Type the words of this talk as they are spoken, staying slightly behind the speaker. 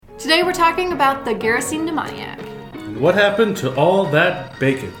Today we're talking about the Gerasene demoniac. What happened to all that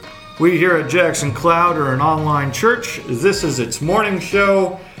bacon? We here at Jackson Cloud are an online church. This is its morning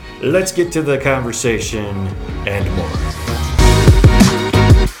show. Let's get to the conversation and more.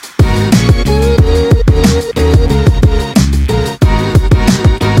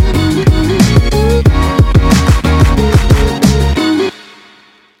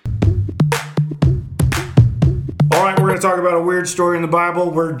 All right, we're going to talk about a weird story in the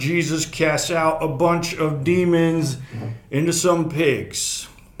Bible where Jesus casts out a bunch of demons into some pigs.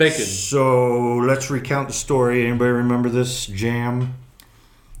 Bacon. So let's recount the story. Anybody remember this jam?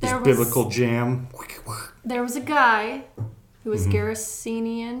 This biblical jam? There was a guy who was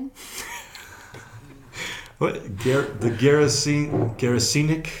Gerasenian. What? The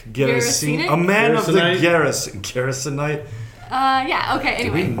Gerasenic? A man of the Gerasenite? Yeah, okay,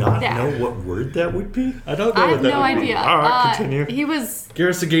 anyway. Do we not know what word that would be? I don't know I what have that no would idea. All right, continue. He was,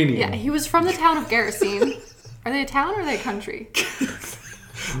 Geraseganian. yeah, he was from the town of Gerasene. Are they a town or are they a country?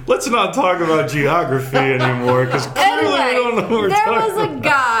 Let's not talk about geography anymore, because clearly we don't know what we're there talking was a about.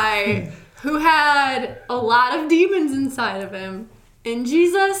 guy who had a lot of demons inside of him, and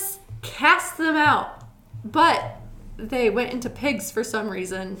Jesus cast them out. But they went into pigs for some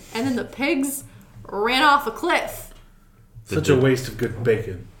reason, and then the pigs ran off a cliff. Such a waste of good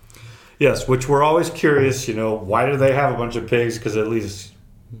bacon. Yes, which we're always curious, why do they have a bunch of pigs? Because at least,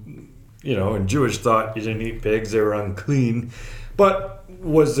 in Jewish thought, you didn't eat pigs, they were unclean. But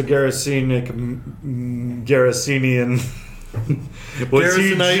was the Gerasenian, was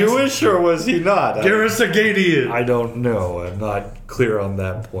he Gerasenite. Jewish or was he not? Geraseganian. I don't know. I'm not clear on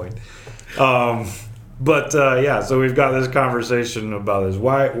that point. So we've got this conversation about this.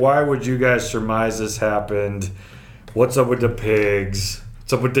 Why would you guys surmise this happened? What's up with the pigs?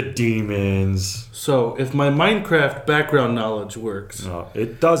 What's up with the demons? So, if my Minecraft background knowledge works, No,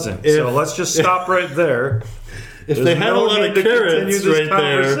 it doesn't. If- So let's just stop right there. if There's they had no a lot need of to continue carrots this right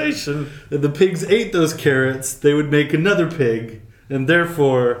there, conversation. and the pigs ate those carrots, they would make another pig, and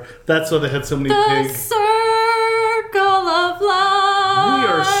therefore, that's why they had so many The pigs. circle of life. We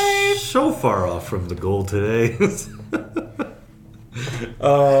are so far off from the goal today.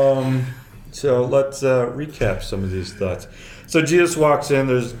 So let's recap some of these thoughts. So Jesus walks in.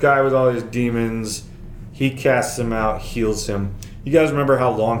 There's a guy with all these demons. He casts them out, heals him. You guys remember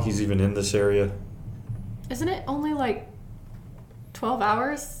how long he's even in this area? Isn't it only like 12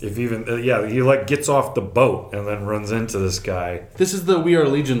 hours? If even, he gets off the boat and then runs into this guy. This is the We Are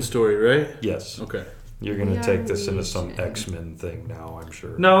Legion story, right? Yes. Okay. You're going We to are take this into some Legion. X-Men thing now, I'm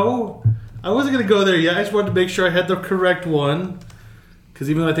sure. No, I wasn't going to go there yet. I just wanted to make sure I had the correct one. Because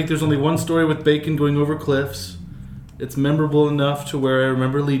even though I think there's only one story with bacon going over cliffs, it's memorable enough to where I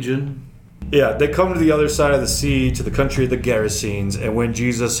remember Legion. Yeah, they come to the other side of the sea, to the country of the Gerasenes, and when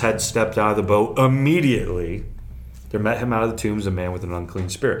Jesus had stepped out of the boat, immediately there met him out of the tombs a man with an unclean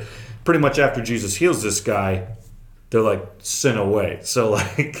spirit. Pretty much after Jesus heals this guy, they're like, sin away. So,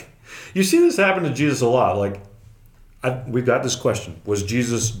 you see this happen to Jesus a lot. We've got this question. Was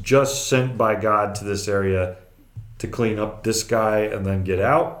Jesus just sent by God to this area to clean up this guy and then get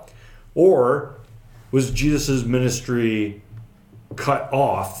out? Or was Jesus' ministry cut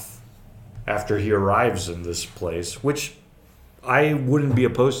off after he arrives in this place? Which I wouldn't be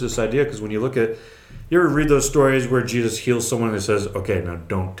opposed to this idea, because when you look at, you ever read those stories where Jesus heals someone and says, okay, now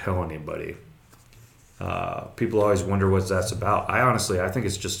don't tell anybody. People always wonder what that's about. I think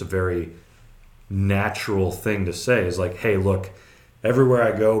it's just a very natural thing to say. Is like, hey, look, everywhere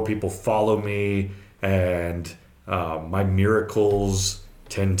I go, people follow me, and my miracles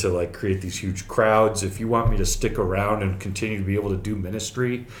tend to create these huge crowds. If you want me to stick around and continue to be able to do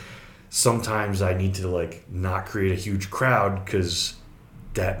ministry, sometimes I need to not create a huge crowd, because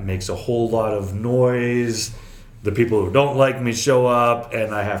that makes a whole lot of noise. The people who don't like me show up,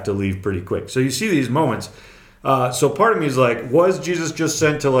 and I have to leave pretty quick. So you see these moments. So part of me is was Jesus just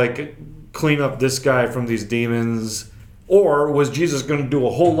sent to clean up this guy from these demons? Or was Jesus going to do a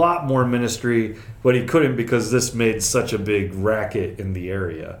whole lot more ministry, but he couldn't because this made such a big racket in the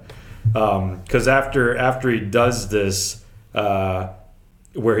area? Because after he does this,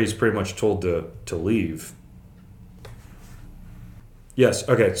 where he's pretty much told to leave. Yes,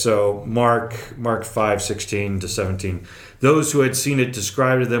 okay, so Mark 5:16-17. Those who had seen it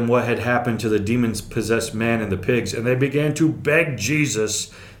described to them what had happened to the demon-possessed man and the pigs, and they began to beg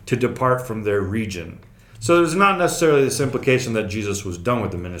Jesus to depart from their region. So there's not necessarily this implication that Jesus was done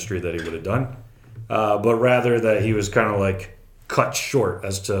with the ministry that he would have done, but rather that he was kind of cut short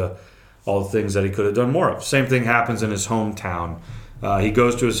as to all the things that he could have done more of. Same thing happens in his hometown. He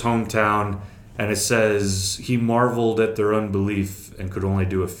goes to his hometown, And it says he marveled at their unbelief and could only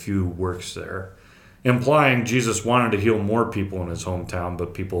do a few works there, implying Jesus wanted to heal more people in his hometown,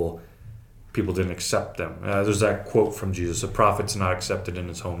 but people didn't accept them. There's that quote from Jesus: "A prophet's not accepted in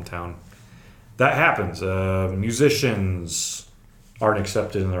his hometown." That happens. Musicians aren't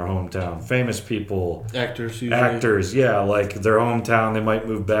accepted in their hometown. Famous people, Actors, usually. actors, yeah, like their hometown, they might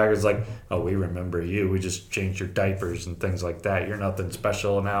move back. It's like, oh, we remember you. We just changed your diapers and things like that. You're nothing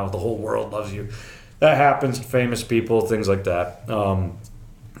special now. The whole world loves you. That happens to famous people, things like that.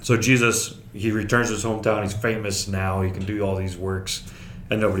 So Jesus, he returns to his hometown. He's famous now. He can do all these works,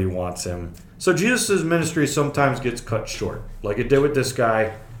 and nobody wants him. So Jesus' ministry sometimes gets cut short, like it did with this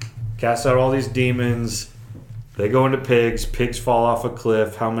guy. Cast out all these demons. They go into pigs. Pigs fall off a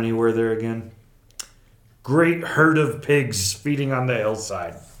cliff. How many were there again? Great herd of pigs feeding on the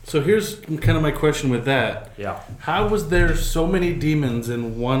hillside. So here's kind of my question with that. Yeah. How was there so many demons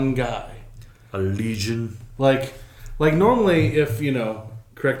in one guy? A legion. Like normally, if,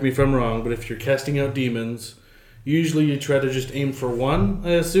 correct me if I'm wrong, but if you're casting out demons, usually you try to just aim for one,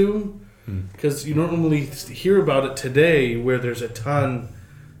 I assume? Because you don't normally hear about it today where there's a ton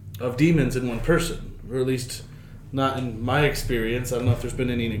of demons in one person, or at least not in my experience. I don't know if there's been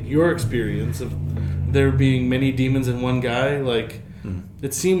any in your experience of there being many demons in one guy.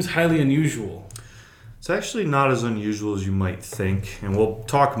 It seems highly unusual. It's actually not as unusual as you might think, and we'll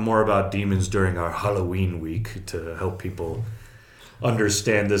talk more about demons during our Halloween week to help people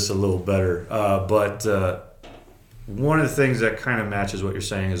understand this a little better. But one of the things that kind of matches what you're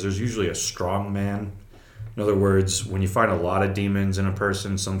saying is there's usually a strong man. In other words, when you find a lot of demons in a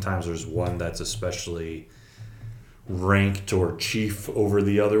person, sometimes there's one that's especially ranked or chief over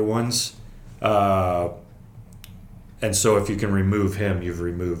the other ones. And so if you can remove him, you've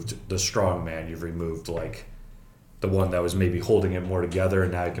removed the strong man. You've removed like the one that was maybe holding it more together,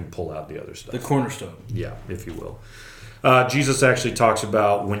 and now you can pull out the other stuff. The cornerstone. Yeah, if you will. Jesus actually talks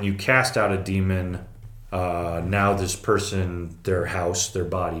about when you cast out a demon, now this person, their house, their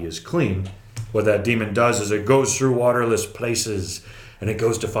body is clean. What that demon does is it goes through waterless places and it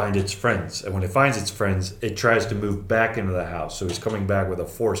goes to find its friends. And when it finds its friends, it tries to move back into the house. So he's coming back with a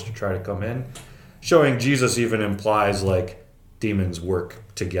force to try to come in. Showing Jesus even implies like demons work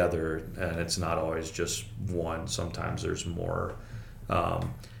together and it's not always just one. Sometimes there's more.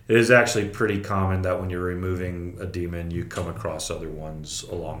 It is actually pretty common that when you're removing a demon, you come across other ones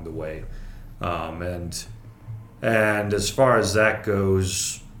along the way. And as far as that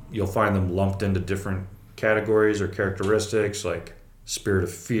goes, you'll find them lumped into different categories or characteristics, like spirit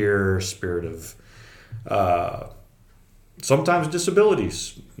of fear, spirit of sometimes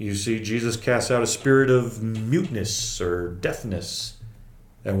disabilities. You see Jesus cast out a spirit of muteness or deafness.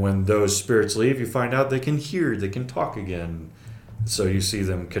 And when those spirits leave, you find out they can hear, they can talk again. So you see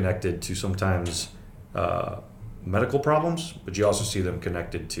them connected to sometimes medical problems, but you also see them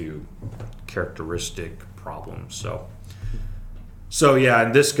connected to characteristic problems. So yeah,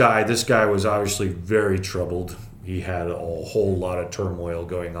 and this guy was obviously very troubled. He had a whole lot of turmoil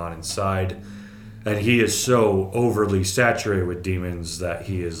going on inside. And he is so overly saturated with demons that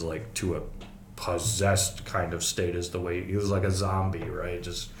he is like to a possessed kind of state, as the way he was like a zombie, right?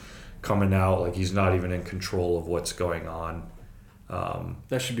 Just coming out like he's not even in control of what's going on.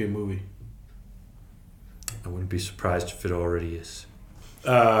 That should be a movie. I wouldn't be surprised if it already is.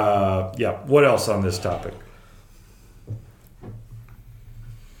 Yeah, what else on this topic?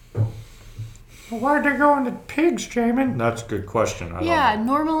 Why'd they go into pigs, Jamin? That's a good question. I don't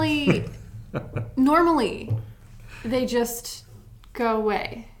know. Normally, they just go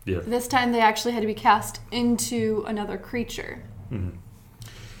away. Yeah. This time they actually had to be cast into another creature. Mm-hmm.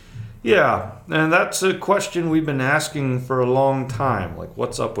 Yeah, and that's a question we've been asking for a long time. Like,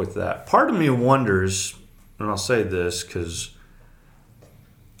 what's up with that? Part of me wonders, and I'll say this, because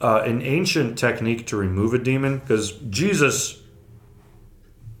an ancient technique to remove a demon, because Jesus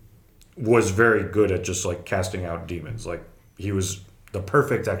was very good at just like casting out demons. Like, he was the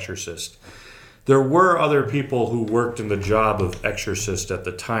perfect exorcist. There were other people who worked in the job of exorcist at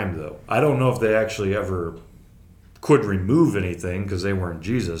the time, though. I don't know if they actually ever could remove anything because they weren't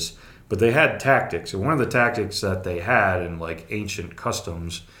Jesus, but they had tactics. And one of the tactics that they had in like ancient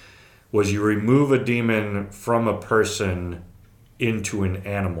customs was you remove a demon from a person into an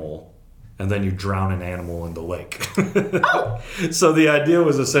animal, and then you drown an animal in the lake. Oh. So the idea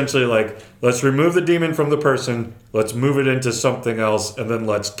was essentially like, let's remove the demon from the person, let's move it into something else, and then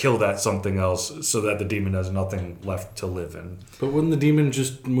let's kill that something else so that the demon has nothing left to live in. But wouldn't the demon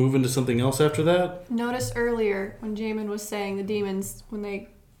just move into something else after that? Notice earlier when Jamin was saying the demons, when they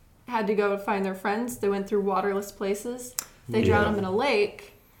had to go find their friends, they went through waterless places. They drowned them in a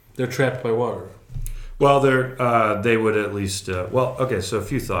lake. They're trapped by water. Well, they would at least. So a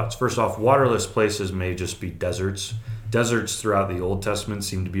few thoughts. First off, waterless places may just be deserts. Deserts throughout the Old Testament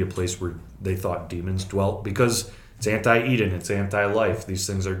seem to be a place where they thought demons dwelt because it's anti-Eden, it's anti-life. These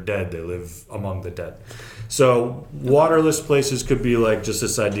things are dead. They live among the dead. So waterless places could be like just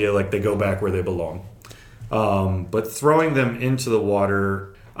this idea, like they go back where they belong. But throwing them into the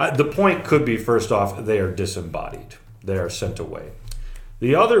water, the point could be, first off, they are disembodied. They are sent away.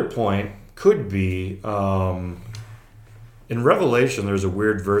 The other point could be, in Revelation, there's a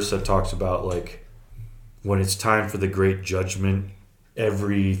weird verse that talks about, like, when it's time for the great judgment,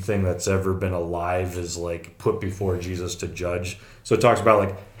 everything that's ever been alive is, like, put before Jesus to judge. So it talks about,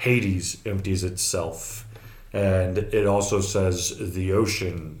 like, Hades empties itself. And it also says the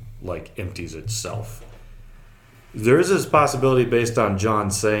ocean, like, empties itself. There is this possibility based on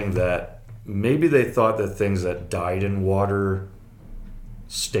John saying that maybe they thought that things that died in water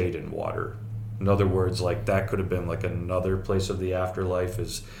stayed in water. In other words, like that could have been like another place of the afterlife,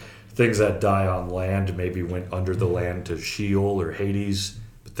 is things that die on land maybe went under the land to Sheol or Hades,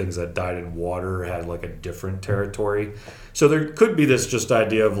 but things that died in water had like a different territory. So there could be this just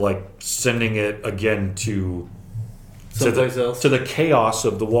idea of like sending it again to someplace else, to the chaos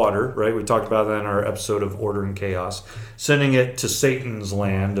of the water, right? We talked about that in our episode of Order and Chaos. Sending it to Satan's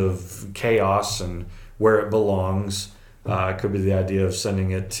land of chaos and where it belongs. It could be the idea of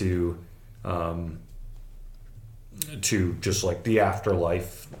sending it to just like the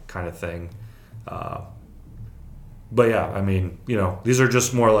afterlife kind of thing. But yeah, I mean, these are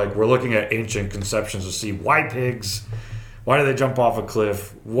just more like we're looking at ancient conceptions to see why pigs, why do they jump off a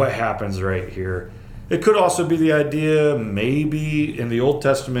cliff, what happens right here. It could also be the idea, maybe in the Old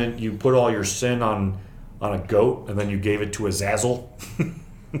Testament, you put all your sin on a goat and then you gave it to Azazel.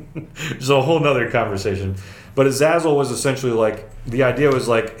 There's a whole nother conversation. But Azazel was essentially like, the idea was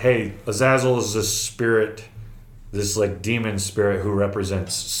like, hey, Azazel is this spirit, this like demon spirit who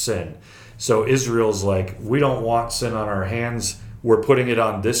represents sin. So Israel's like, we don't want sin on our hands. We're putting it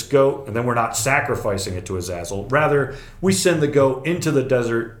on this goat, and then we're not sacrificing it to Azazel. Rather, we send the goat into the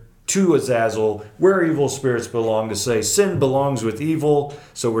desert to Azazel, where evil spirits belong, to say sin belongs with evil,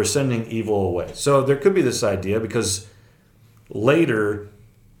 so we're sending evil away. So there could be this idea, because later,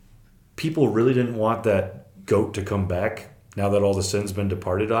 people really didn't want that goat to come back now that all the sin's been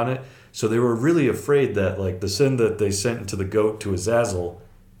departed on it. So they were really afraid that like the sin that they sent into the goat to Azazel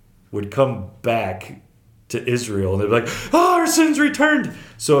would come back to Israel, and they'd be like, oh, our sin's returned.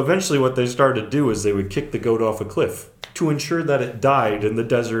 So eventually what they started to do is they would kick the goat off a cliff to ensure that it died in the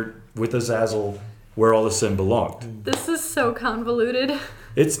desert with Azazel where all the sin belonged. This is so convoluted.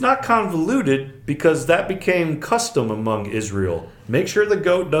 It's not convoluted because that became custom among Israel. Make sure the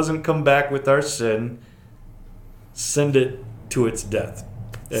goat doesn't come back with our sin. Send it to its death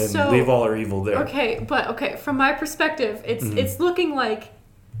and leave all our evil there. Okay, from my perspective, it's looking like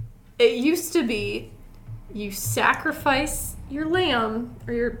it used to be you sacrifice your lamb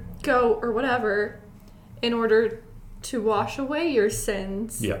or your goat or whatever in order to wash away your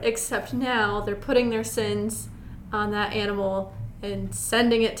sins. Yeah. Except now they're putting their sins on that animal and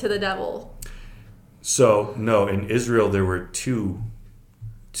sending it to the devil. So, no, in Israel there were two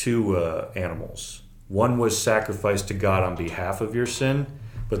animals. One was sacrificed to God on behalf of your sin,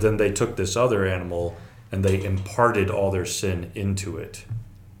 but then they took this other animal and they imparted all their sin into it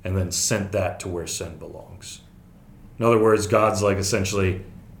and then sent that to where sin belongs. In other words, God's like essentially,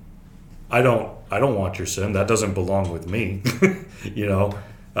 I don't want your sin. That doesn't belong with me.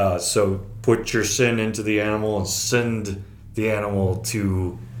 So put your sin into the animal and send the animal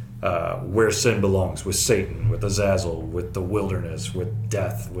to where sin belongs, with Satan, with Azazel, with the wilderness, with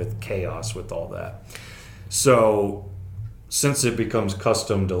death, with chaos, with all that. So since it becomes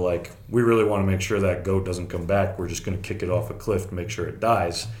custom to like, we really want to make sure that goat doesn't come back, we're just going to kick it off a cliff to make sure it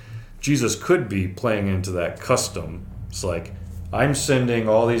dies. Jesus could be playing into that custom. It's like, I'm sending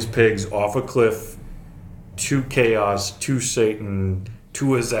all these pigs off a cliff to chaos, to Satan,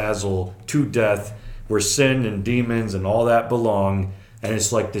 to Azazel, to death, where sin and demons and all that belong. And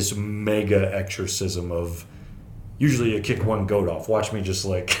it's like this mega exorcism of, usually you kick one goat off. Watch me just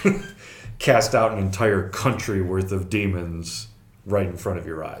like cast out an entire country worth of demons right in front of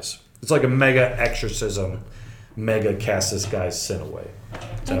your eyes. It's like a mega exorcism, mega cast this guy's sin away.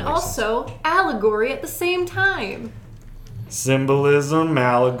 And also allegory at the same time. Symbolism,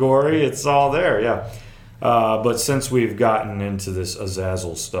 allegory, it's all there, yeah. But since we've gotten into this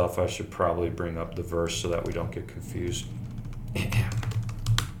Azazel stuff, I should probably bring up the verse so that we don't get confused.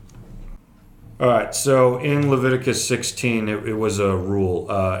 All right, so in Leviticus 16, it was a rule.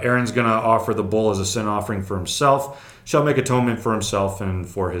 Aaron's going to offer the bull as a sin offering for himself, shall make atonement for himself and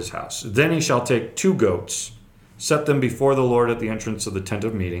for his house. Then he shall take 2 goats, set them before the Lord at the entrance of the tent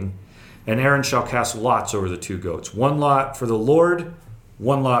of meeting, and Aaron shall cast lots over the 2 goats, 1 lot for the Lord,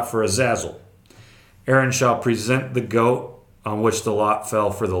 1 lot for Azazel. Aaron shall present the goat on which the lot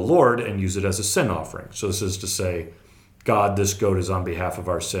fell for the Lord and use it as a sin offering. So this is to say, God, this goat is on behalf of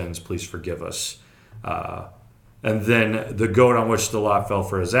our sins. Please forgive us. And then the goat on which the lot fell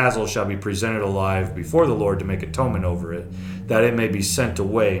for Azazel shall be presented alive before the Lord to make atonement over it, that it may be sent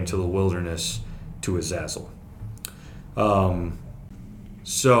away into the wilderness to Azazel.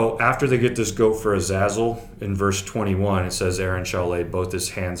 So after they get this goat for Azazel, in verse 21, it says, Aaron shall lay both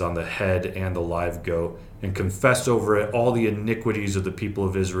his hands on the head and the live goat and confess over it all the iniquities of the people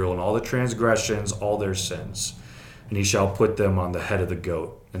of Israel and all the transgressions, all their sins. And he shall put them on the head of the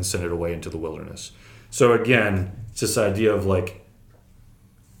goat and send it away into the wilderness. So again, it's this idea of like,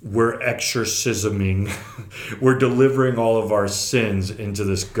 we're exorcisming, we're delivering all of our sins into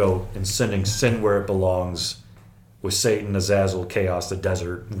this goat and sending sin where it belongs with Satan, Azazel, chaos, the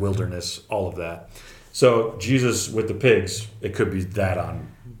desert, wilderness, all of that. So Jesus with the pigs, it could be that on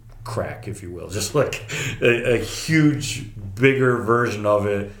crack, if you will. Just like a huge, bigger version of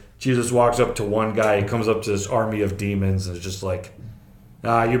it. Jesus walks up to one guy, he comes up to this army of demons, and it's just like,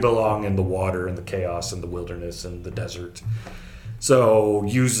 you belong in the water and the chaos and the wilderness and the desert. So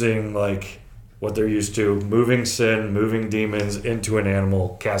using like what they're used to, moving sin, moving demons into an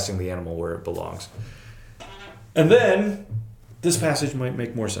animal, casting the animal where it belongs. And then this passage might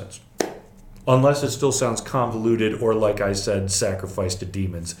make more sense. Unless it still sounds convoluted or, like I said, sacrifice to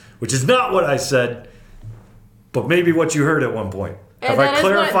demons, which is not what I said, but maybe what you heard at one point. Have I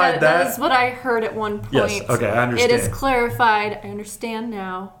clarified that? That is what I heard at one point. Yes, okay, I understand. It is clarified. I understand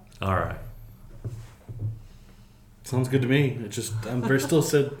now. All right. Sounds good to me. It just I'm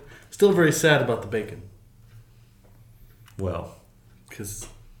still very sad about the bacon. Well, because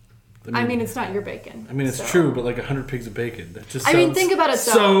I mean, it's not your bacon. I mean, it's true, but like 100 pigs of bacon. That just think about it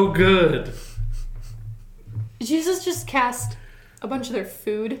though. So good. Jesus just cast a bunch of their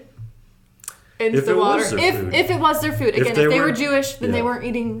food into If the it water. was their food. If it was their food. Again, if they were Jewish, then yeah. they weren't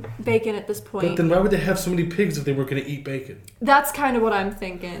eating bacon at this point. But then why would they have so many pigs if they weren't going to eat bacon? That's kind of what I'm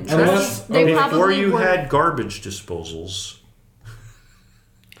thinking. Unless- before you were- had garbage disposals,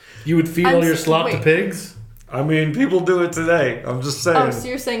 You would feed all your slop to pigs? I mean, people do it today. I'm just saying. Oh, so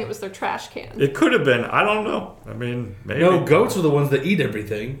you're saying it was their trash can. It could have been. I don't know. I mean, maybe. No, goats are the ones that eat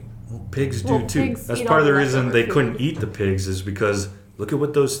everything. Pigs do Well, too. pigs That's eat part of all the the reason leftover they food. couldn't eat the pigs is because look at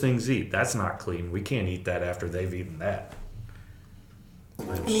what those things eat. That's not clean. We can't eat that after they've eaten that.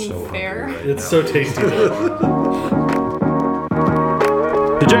 I'm mean, so fair. hungry right It's now. so tasty.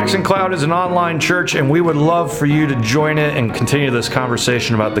 The Jackson Cloud is an online church, and we would love for you to join it and continue this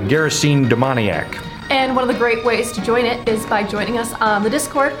conversation about the Gerasene demoniac. And one of the great ways to join it is by joining us on the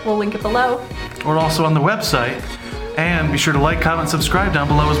Discord. We'll link it below. Or also on the website. And be sure to like, comment, subscribe down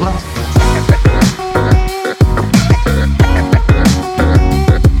below as well.